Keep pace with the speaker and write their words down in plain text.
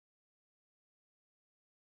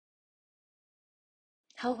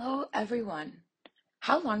Hello, everyone.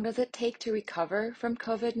 How long does it take to recover from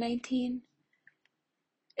COVID-19?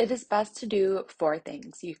 It is best to do 4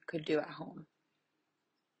 things you could do at home.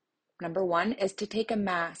 Number 1 is to take a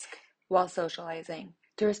mask while socializing,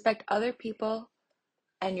 to respect other people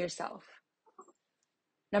and yourself.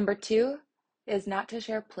 Number 2 is not to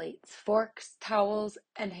share plates, forks, towels,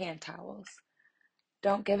 and hand towels.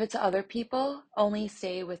 Don't give it to other people, only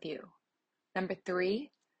stay with you. Number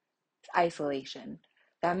 3, isolation.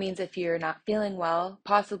 That means if you're not feeling well,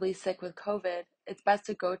 possibly sick with COVID, it's best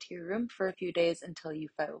to go to your room for a few days until you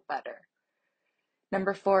feel better.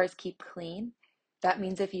 Number 4 is keep clean. That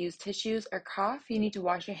means if you use tissues or cough, you need to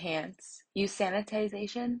wash your hands. Use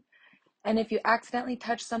sanitization. And if you accidentally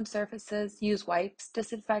touch some surfaces, use wipes.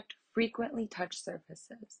 Disinfect frequently touched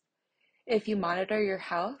surfaces. If you monitor your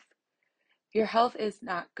health is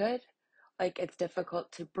not good, like it's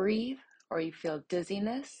difficult to breathe, or you feel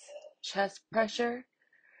dizziness, chest pressure,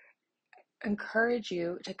 encourage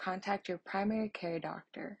you to contact your primary care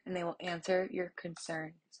doctor and they will answer your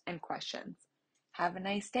concerns and questions. Have a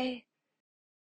nice day.